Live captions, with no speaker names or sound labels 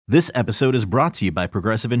This episode is brought to you by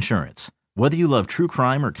Progressive Insurance. Whether you love true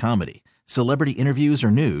crime or comedy, celebrity interviews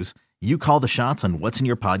or news, you call the shots on what's in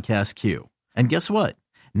your podcast queue. And guess what?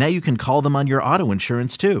 Now you can call them on your auto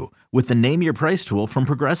insurance too with the Name Your Price tool from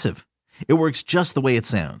Progressive. It works just the way it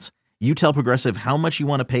sounds. You tell Progressive how much you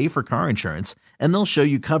want to pay for car insurance, and they'll show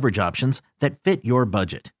you coverage options that fit your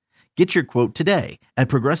budget. Get your quote today at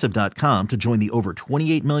Progressive.com to join the over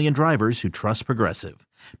 28 million drivers who trust Progressive.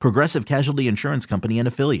 Progressive Casualty Insurance Company and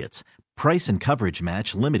Affiliates. Price and coverage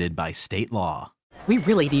match limited by state law. We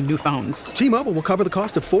really need new phones. T-Mobile will cover the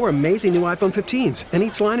cost of 4 amazing new iPhone 15s, and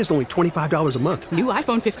each line is only $25 a month. New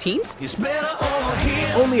iPhone 15s? It's better over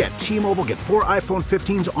here. Only at T-Mobile, get 4 iPhone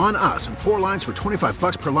 15s on us and 4 lines for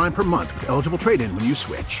 $25 per line per month with eligible trade-in when you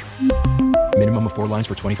switch. Minimum of 4 lines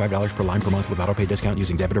for $25 per line per month with autopay discount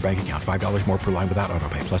using debit or bank account. $5 more per line without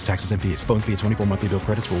autopay, plus taxes and fees. Phone fee at 24 monthly bill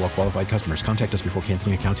credits for well-qualified customers. Contact us before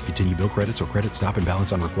canceling account to continue bill credits or credit stop and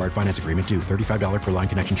balance on required finance agreement due. $35 per line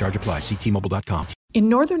connection charge applies. See T-Mobile.com. In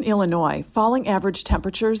northern Illinois, falling average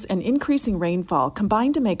temperatures and increasing rainfall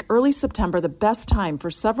combine to make early September the best time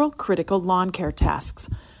for several critical lawn care tasks.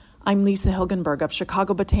 I'm Lisa Hilgenberg of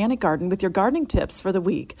Chicago Botanic Garden with your gardening tips for the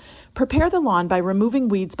week. Prepare the lawn by removing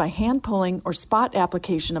weeds by hand pulling or spot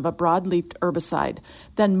application of a broad-leafed herbicide.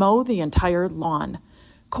 Then mow the entire lawn.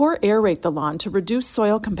 Core aerate the lawn to reduce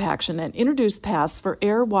soil compaction and introduce paths for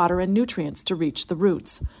air, water, and nutrients to reach the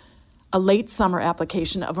roots. A late summer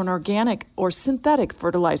application of an organic or synthetic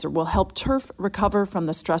fertilizer will help turf recover from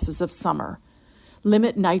the stresses of summer.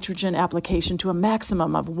 Limit nitrogen application to a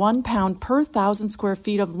maximum of 1 pound per 1,000 square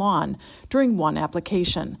feet of lawn during one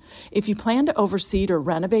application. If you plan to overseed or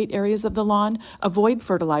renovate areas of the lawn, avoid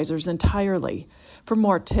fertilizers entirely. For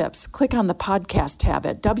more tips, click on the podcast tab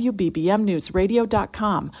at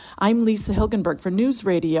WBBMNewsRadio.com. I'm Lisa Hilgenberg for News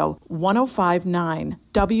Radio 105.9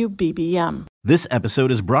 WBBM. This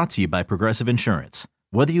episode is brought to you by Progressive Insurance.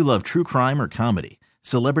 Whether you love true crime or comedy,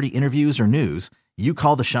 celebrity interviews or news, you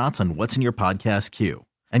call the shots on what's in your podcast queue.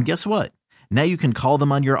 And guess what? Now you can call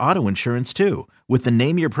them on your auto insurance too with the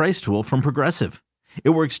Name Your Price tool from Progressive.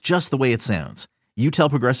 It works just the way it sounds. You tell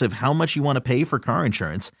Progressive how much you want to pay for car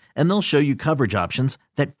insurance, and they'll show you coverage options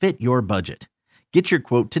that fit your budget. Get your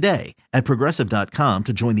quote today at Progressive.com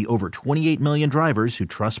to join the over 28 million drivers who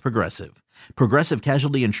trust Progressive. Progressive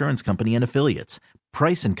Casualty Insurance Company and Affiliates.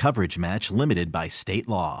 Price and coverage match limited by state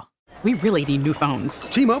law. We really need new phones.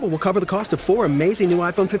 T-Mobile will cover the cost of 4 amazing new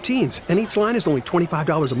iPhone 15s, and each line is only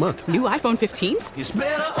 $25 a month. New iPhone 15s? It's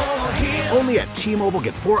better over here. Only at T-Mobile,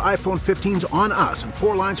 get 4 iPhone 15s on us and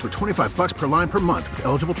 4 lines for $25 per line per month with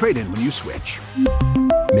eligible trade-in when you switch.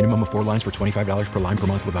 Minimum of 4 lines for $25 per line per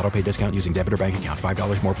month with autopay discount using debit or bank account.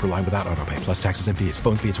 $5 more per line without autopay, plus taxes and fees.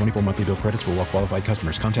 Phone fee at 24 monthly bill credits for well-qualified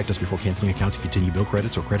customers. Contact us before canceling account to continue bill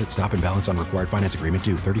credits or credit stop and balance on required finance agreement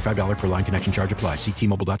due. $35 per line connection charge applies. See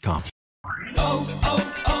T-Mobile.com.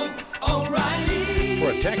 O'Reilly.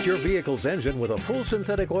 Protect your vehicle's engine with a full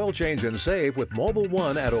synthetic oil change and save with Mobil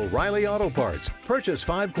 1 at O'Reilly Auto Parts. Purchase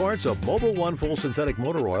 5 quarts of Mobil 1 full synthetic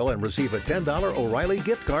motor oil and receive a $10 O'Reilly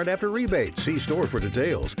gift card after rebate. See store for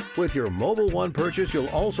details. With your Mobil 1 purchase, you'll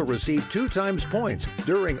also receive 2 times points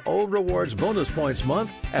during O Rewards Bonus Points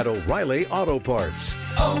Month at O'Reilly Auto Parts.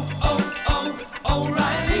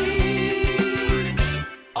 O'Reilly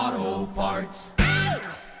Auto Parts.